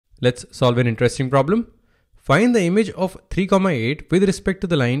Let's solve an interesting problem. Find the image of 3, 8 with respect to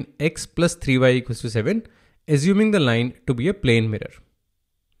the line x plus 3y equals to 7, assuming the line to be a plane mirror.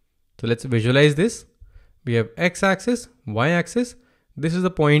 So let's visualize this. We have x-axis, y-axis. This is the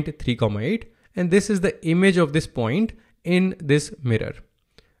point 3, 8, and this is the image of this point in this mirror.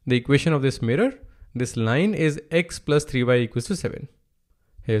 The equation of this mirror, this line is x plus 3y equals to 7.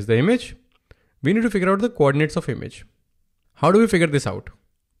 Here's the image. We need to figure out the coordinates of image. How do we figure this out?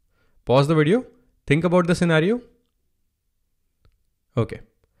 Pause the video. Think about the scenario. Okay.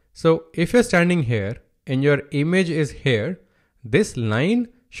 So if you're standing here and your image is here, this line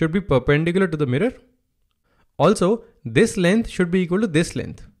should be perpendicular to the mirror. Also, this length should be equal to this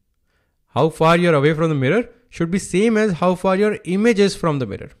length. How far you're away from the mirror should be same as how far your image is from the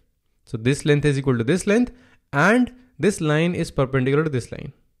mirror. So this length is equal to this length and this line is perpendicular to this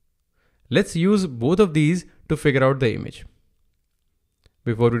line. Let's use both of these to figure out the image.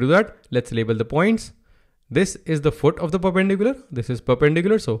 Before we do that, let's label the points. This is the foot of the perpendicular. This is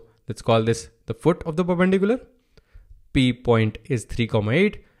perpendicular. So let's call this the foot of the perpendicular. P point is 3,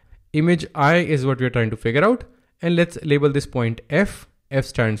 8. Image I is what we are trying to figure out. And let's label this point F. F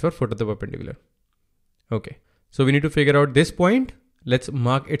stands for foot of the perpendicular. Okay. So we need to figure out this point. Let's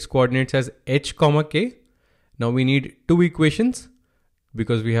mark its coordinates as h, k. Now we need two equations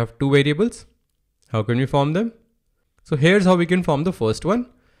because we have two variables. How can we form them? So here's how we can form the first one.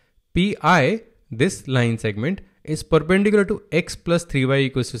 Pi, this line segment, is perpendicular to x plus 3y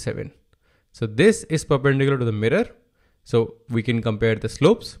equals to 7. So this is perpendicular to the mirror. So we can compare the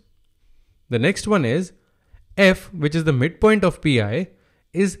slopes. The next one is f, which is the midpoint of pi,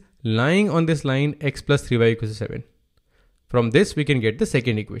 is lying on this line x plus 3y equals to 7. From this we can get the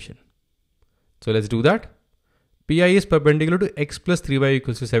second equation. So let's do that. Pi is perpendicular to x plus 3y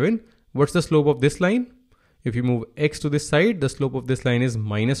equals to 7. What's the slope of this line? If you move x to this side, the slope of this line is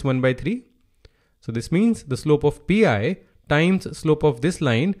minus 1 by 3. So this means the slope of pi times slope of this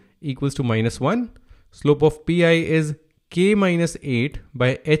line equals to minus 1. Slope of pi is k minus 8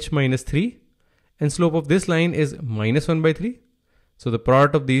 by h minus 3. And slope of this line is minus 1 by 3. So the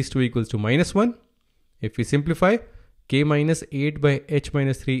product of these two equals to minus 1. If we simplify, k minus 8 by h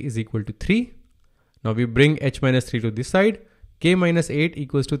minus 3 is equal to 3. Now we bring h minus 3 to this side. K minus 8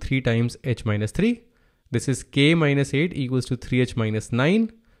 equals to 3 times h minus 3. This is k minus 8 equals to 3h minus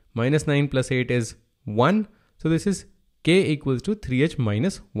 9. Minus 9 plus 8 is 1. So this is k equals to 3h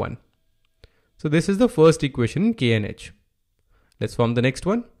minus 1. So this is the first equation in k and h. Let's form the next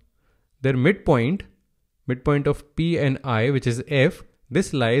one. Their midpoint of P and I, which is F,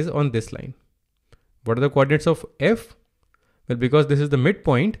 this lies on this line. What are the coordinates of F? Well, because this is the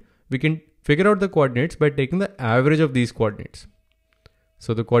midpoint, we can figure out the coordinates by taking the average of these coordinates.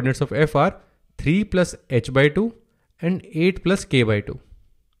 So the coordinates of F are 3 plus h by 2 and 8 plus k by 2.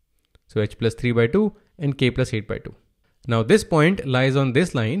 So h plus 3 by 2 and k plus 8 by 2. Now this point lies on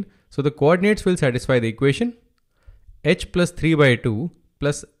this line, so the coordinates will satisfy the equation. H plus 3 by 2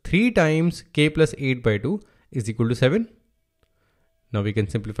 plus 3 times k plus 8 by 2 is equal to 7. Now we can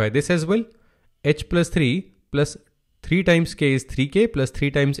simplify this as well. H plus 3 plus 3 times k is 3k plus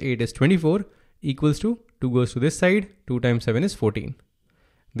 3 times 8 is 24 equals to 2 goes to this side, 2 times 7 is 14.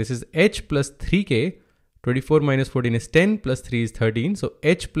 This is h plus 3k, 24 minus 14 is 10 plus 3 is 13. So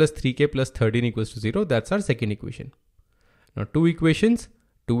h plus 3k plus 13 equals to 0. That's our second equation. Now two equations,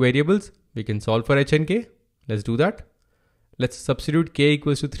 two variables. We can solve for h and k. Let's do that. Let's substitute k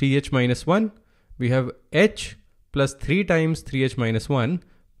equals to 3h minus 1. We have h plus 3 times 3h minus 1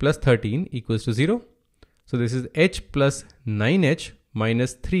 plus 13 equals to 0. So this is h plus 9h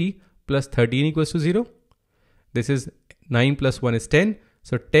minus 3 plus 13 equals to 0. This is 9 plus 1 is 10.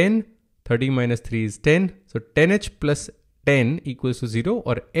 So 10, 13 minus 3 is 10. So 10h plus 10 equals to 0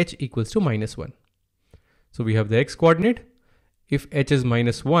 or h equals to minus 1. So we have the x coordinate. If h is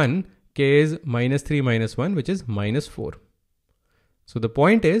minus 1, k is minus 3 minus 1, which is minus 4. So the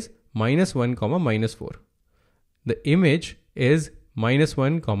point is minus 1 comma minus 4. The image is minus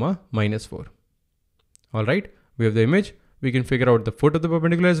 1 comma minus 4. All right, we have the image. We can figure out the foot of the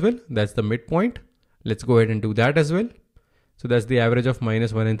perpendicular as well. That's the midpoint. Let's go ahead and do that as well. So that's the average of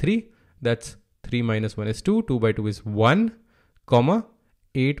minus 1 and 3. That's 3 minus 1 is 2, 2 by 2 is 1, comma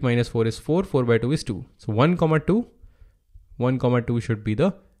 8 minus 4 is 4, 4 by 2 is 2. So 1 comma 2, 1 comma 2 should be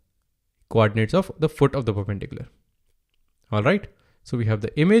the coordinates of the foot of the perpendicular. All right. So we have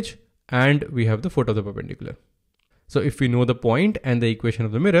the image and we have the foot of the perpendicular. So if we know the point and the equation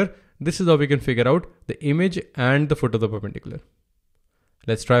of the mirror, this is how we can figure out the image and the foot of the perpendicular.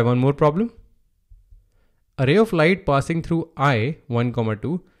 Let's try one more problem. A ray of light passing through I, 1,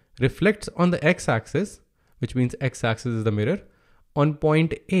 2, reflects on the x-axis, which means x-axis is the mirror, on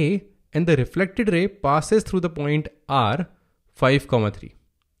point A and the reflected ray passes through the point R 5, 3.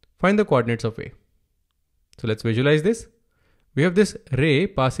 Find the coordinates of A. So let's visualize this. We have this ray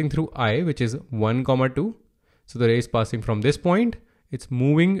passing through I, which is 1, 2. So the ray is passing from this point. It's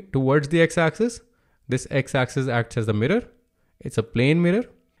moving towards the x-axis. This x-axis acts as the mirror. It's a plane mirror.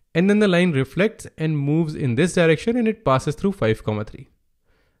 And then the line reflects and moves in this direction and it passes through 5, 3.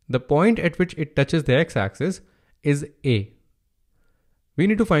 The point at which it touches the x-axis is A. We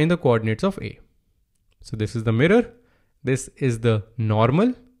need to find the coordinates of A. So this is the mirror. This is the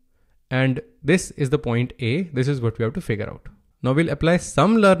normal. And this is the point A. This is what we have to figure out. Now we'll apply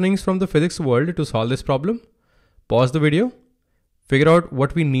some learnings from the physics world to solve this problem. Pause the video. Figure out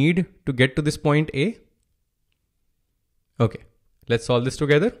what we need to get to this point A. Okay, let's solve this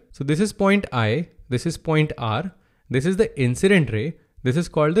together. So this is point I, this is point R, this is the incident ray, this is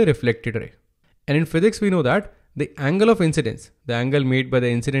called the reflected ray. And in physics we know that the angle of incidence, the angle made by the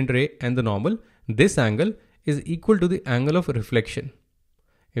incident ray and the normal, this angle is equal to the angle of reflection.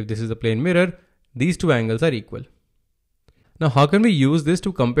 If this is a plane mirror, these two angles are equal. Now how can we use this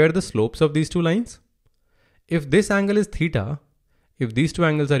to compare the slopes of these two lines? If this angle is theta, if these two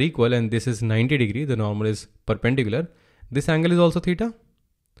angles are equal and this is 90 degree, the normal is perpendicular, this angle is also theta.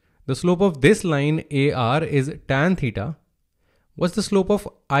 The slope of this line AR is tan theta. What's the slope of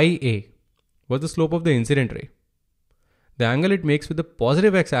IA? What's the slope of the incident ray? The angle it makes with the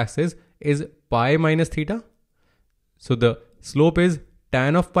positive x-axis is pi minus theta. So the slope is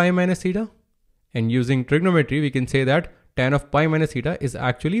tan of pi minus theta. And using trigonometry, we can say that tan of pi minus theta is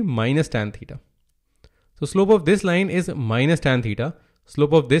actually minus tan theta. So slope of this line is minus tan theta.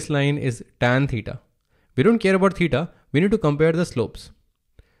 Slope of this line is tan theta. We don't care about theta. We need to compare the slopes.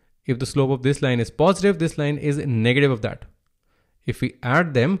 If the slope of this line is positive, this line is negative of that. If we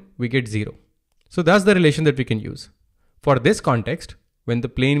add them, we get 0. So that's the relation that we can use. For this context, when the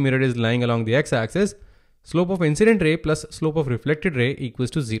plane mirror is lying along the x-axis, slope of incident ray plus slope of reflected ray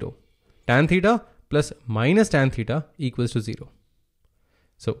equals to 0. Tan theta plus minus tan theta equals to 0.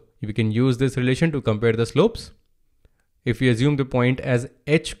 So we can use this relation to compare the slopes. If we assume the point as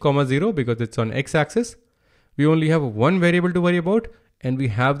h, 0 because it's on x-axis, we only have one variable to worry about and we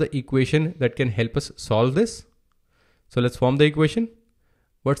have the equation that can help us solve this. So let's form the equation.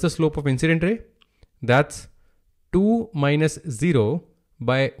 What's the slope of incident ray? That's 2 minus 0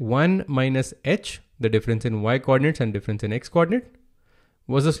 by 1 minus h, the difference in y coordinates and difference in x coordinate.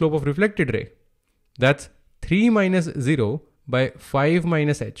 What's the slope of reflected ray? That's 3 minus 0 by 5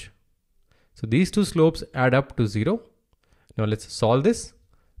 minus h. So these two slopes add up to 0. Now let's solve this.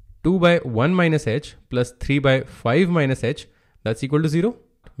 2 by 1 minus h plus 3 by 5 minus h, that's equal to 0.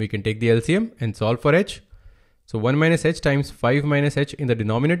 We can take the LCM and solve for h. So 1 minus h times 5 minus h in the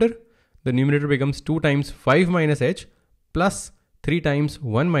denominator. The numerator becomes 2 times 5 minus h plus 3 times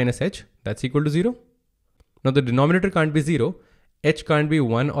 1 minus h, that's equal to 0. Now the denominator can't be 0. H can't be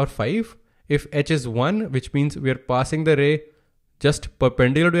 1 or 5. If h is 1, which means we are passing the ray just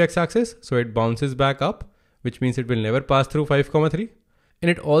perpendicular to x-axis, so it bounces back up, which means it will never pass through 5, 3. And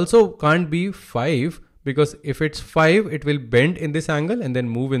it also can't be 5 because if it's 5, it will bend in this angle and then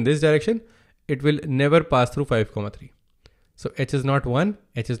move in this direction. It will never pass through 5, 3. So h is not 1,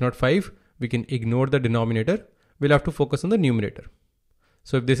 h is not 5. We can ignore the denominator. We'll have to focus on the numerator.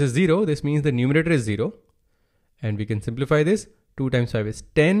 So if this is 0, this means the numerator is 0. And we can simplify this. 2 times 5 is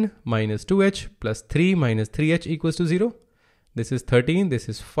 10 minus 2h plus 3 minus 3h equals to 0. This is 13, this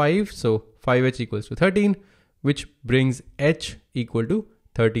is 5, so 5h equals to 13, which brings h equal to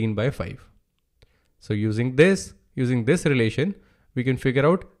 13 by 5. So using this relation, we can figure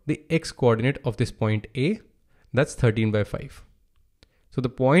out the x coordinate of this point A, that's 13 by 5. So the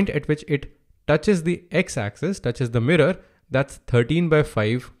point at which it touches the x-axis, touches the mirror, that's 13 by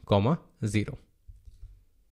 5, 0.